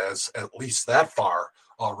all as at least that far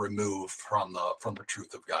removed from the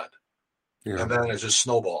truth of God, and then it just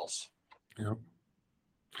snowballs. Yeah.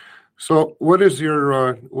 So, what is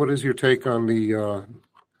your take on the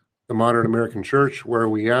modern American church? Where are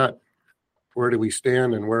we at? Where do we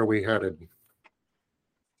stand, and where are we headed?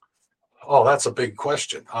 Oh, that's a big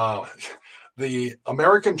question. The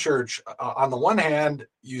American church, on the one hand,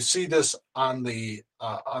 you see this in the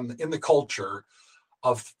culture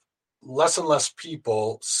of less and less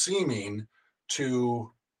people seeming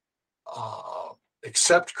to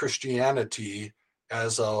accept Christianity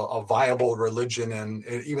as a viable religion, and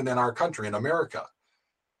even in our country, in America.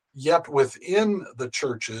 Yet within the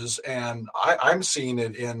churches, and I'm seeing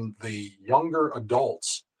it in the younger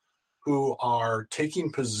adults who are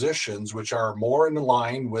taking positions which are more in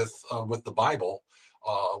line with the Bible.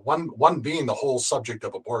 One being the whole subject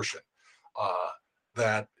of abortion.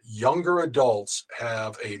 That younger adults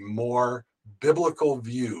have a more biblical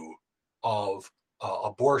view of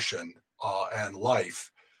abortion and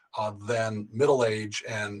life than middle-aged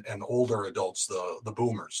and older adults, the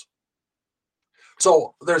boomers.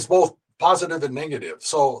 So there's both positive and negative.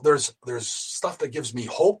 So there's stuff that gives me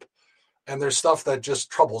hope, and there's stuff that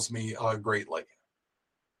just troubles me greatly.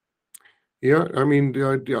 Yeah, I mean,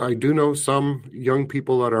 I do know some young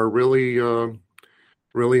people that are really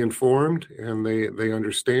informed, and they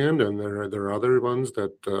understand, and there are other ones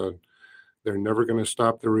that they're never going to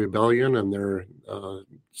stop the rebellion and their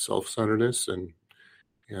self-centeredness, and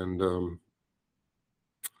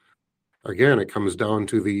again, it comes down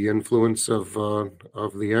to the influence of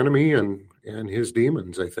the enemy and his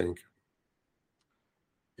demons, I think.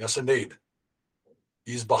 Yes, indeed.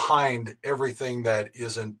 He's behind everything that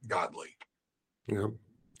isn't godly. Yeah.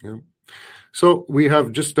 So we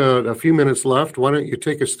have just a few minutes left. Why don't you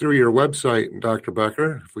take us through your website, Dr.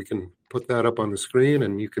 Becker, if we can put that up on the screen,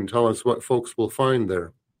 and you can tell us what folks will find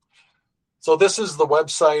there. So this is the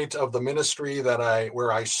website of the ministry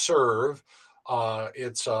where I serve.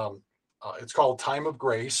 It's called Time of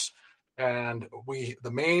Grace, and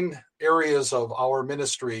the main areas of our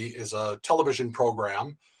ministry is a television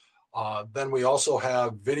program. Then we also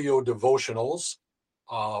have video devotionals,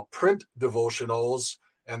 print devotionals,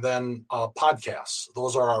 and then podcasts.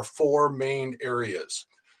 Those are our four main areas.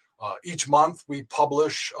 Each month we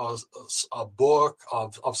publish a book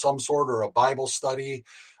of some sort, or a Bible study,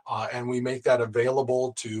 and we make that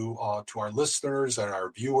available to our listeners and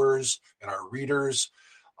our viewers and our readers.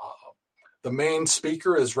 The main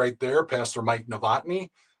speaker is right there, Pastor Mike Novotny.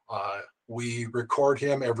 We record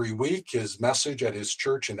him every week, his message at his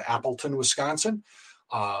church in Appleton, Wisconsin.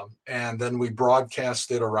 And then we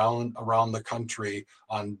broadcast it around the country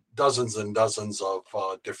on dozens and dozens of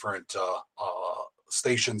different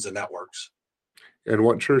stations and networks. And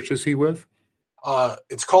what church is he with?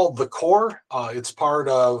 It's called The Core. It's part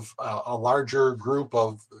of a larger group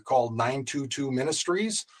called 922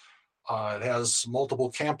 Ministries. It has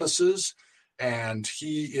multiple campuses, and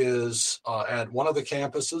he is at one of the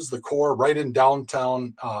campuses, The Core, right in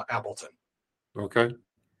downtown Appleton. Okay.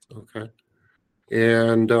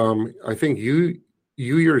 And I think you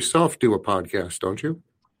yourself do a podcast, don't you?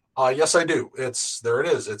 Yes, I do. There it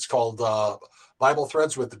is. It's called Bible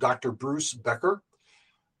Threads with Dr. Bruce Becker.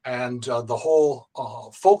 And the whole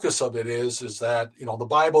focus of it is that, the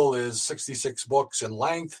Bible is 66 books in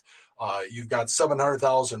length. You've got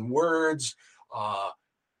 700,000 words,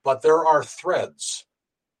 but there are threads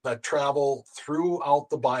that travel throughout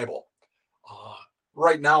the Bible.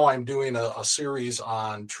 Right now, I'm doing a series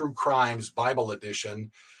on True Crimes Bible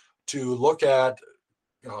Edition to look at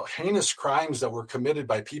heinous crimes that were committed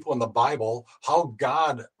by people in the Bible, how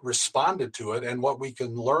God responded to it, and what we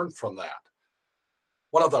can learn from that.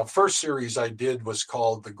 One of the first series I did was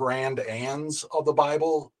called The Grand Ands of the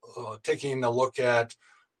Bible, taking a look at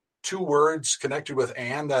two words connected with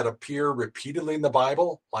 "and" that appear repeatedly in the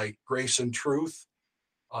Bible, like grace and truth.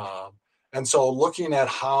 And so looking at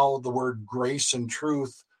how the word grace and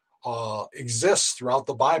truth exists throughout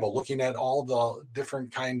the Bible, looking at all the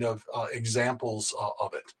different kind of examples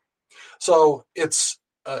of it. So it's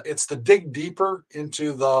to dig deeper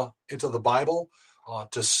into the Bible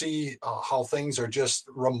to see how things are just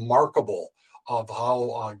remarkable of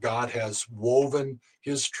how God has woven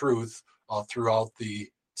his truth throughout the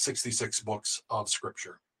 66 books of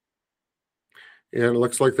Scripture. And it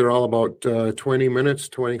looks like they're all about 20 minutes,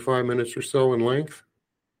 25 minutes or so in length.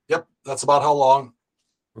 Yep, that's about how long.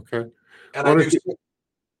 Okay. And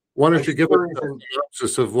why don't you give us a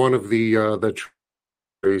synopsis of one of the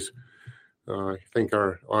trees? I think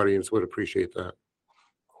our audience would appreciate that.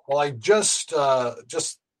 Well, I just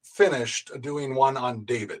finished doing one on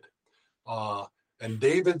David. And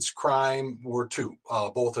David's crime were two,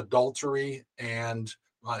 both adultery and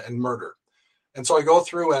murder. And so I go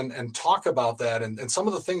through and talk about that and some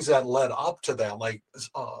of the things that led up to that, like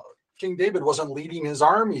King David wasn't leading his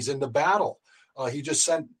armies into battle. He just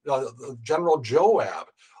sent General Joab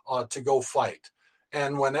to go fight.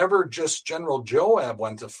 And whenever just General Joab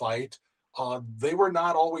went to fight, they were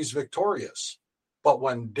not always victorious. But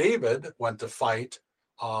when David went to fight,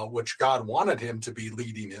 which God wanted him to be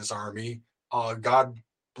leading his army, God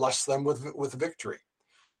blessed them with victory.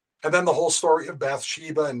 And then the whole story of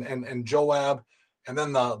Bathsheba and Joab. And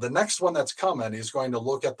then the next one that's coming is going to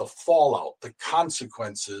look at the fallout, the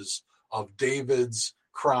consequences of David's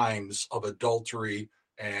crimes of adultery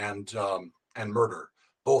and murder,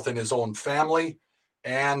 both in his own family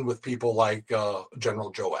and with people like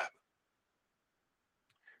General Joab.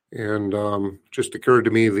 And just occurred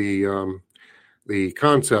to me the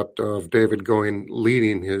concept of David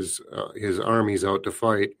leading his armies out to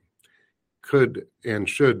fight could and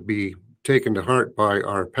should be taken to heart by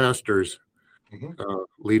our pastors,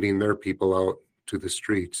 leading their people out to the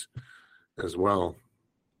streets as well,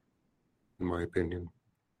 in my opinion.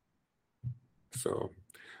 So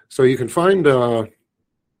you can find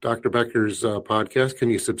Dr. Becker's podcast. Can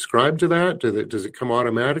you subscribe to that? Does it come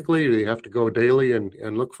automatically? Do you have to go daily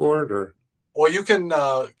and look for it, or? Well, you can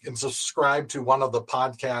subscribe to one of the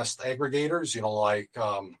podcast aggregators, like.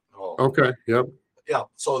 Okay. Yep. Yeah.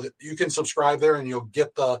 So you can subscribe there and you'll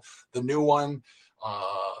get the new one.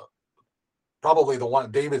 Probably the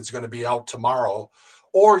one David's going to be out tomorrow,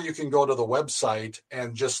 or you can go to the website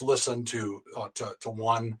and just listen to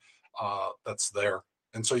one that's there.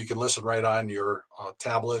 And so you can listen right on your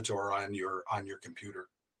tablet or on your computer.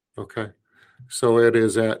 Okay. So it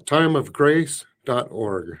is at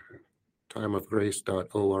timeofgrace.org.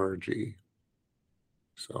 timeofgrace.org.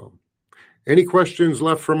 So, any questions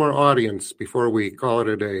left from our audience before we call it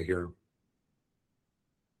a day here?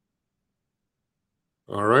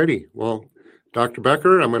 All righty. Well, Dr.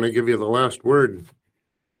 Becker, I'm going to give you the last word.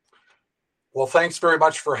 Well, thanks very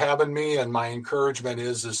much for having me. And my encouragement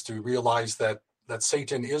is to realize that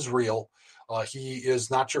Satan is real. He is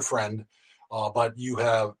not your friend, but you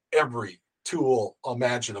have every tool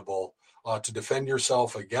imaginable to defend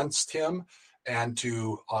yourself against him and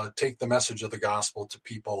to take the message of the gospel to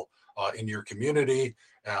people in your community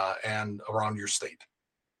and around your state.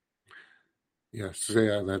 Yes,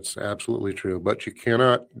 yeah, that's absolutely true. But you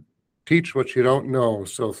cannot teach what you don't know.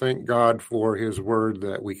 So thank God for his word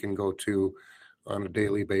that we can go to on a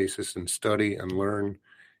daily basis and study and learn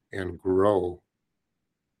and grow.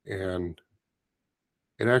 And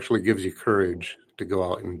it actually gives you courage to go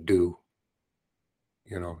out and do,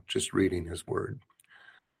 just reading his word.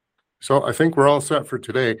 So I think we're all set for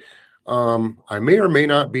today. I may or may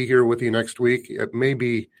not be here with you next week. It may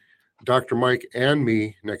be Dr. Mike and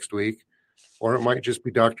me next week, or it might just be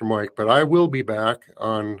Dr. Mike, but I will be back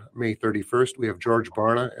on May 31st. We have George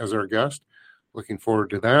Barna as our guest. Looking forward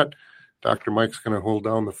to that. Dr. Mike's going to hold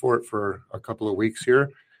down the fort for a couple of weeks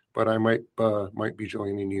here, but I might be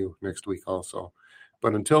joining you next week also.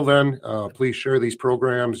 But until then, please share these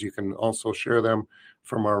programs. You can also share them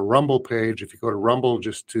from our Rumble page. If you go to Rumble,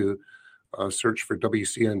 just to search for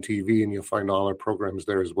WCN TV, and you'll find all our programs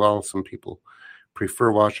there as well. Some people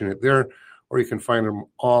prefer watching it there, or you can find them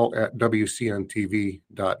all at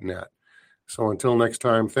WCNTV.net. So until next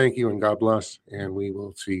time, thank you and God bless, and we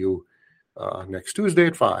will see you next Tuesday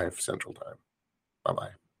at 5 Central Time.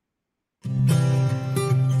 Bye-bye.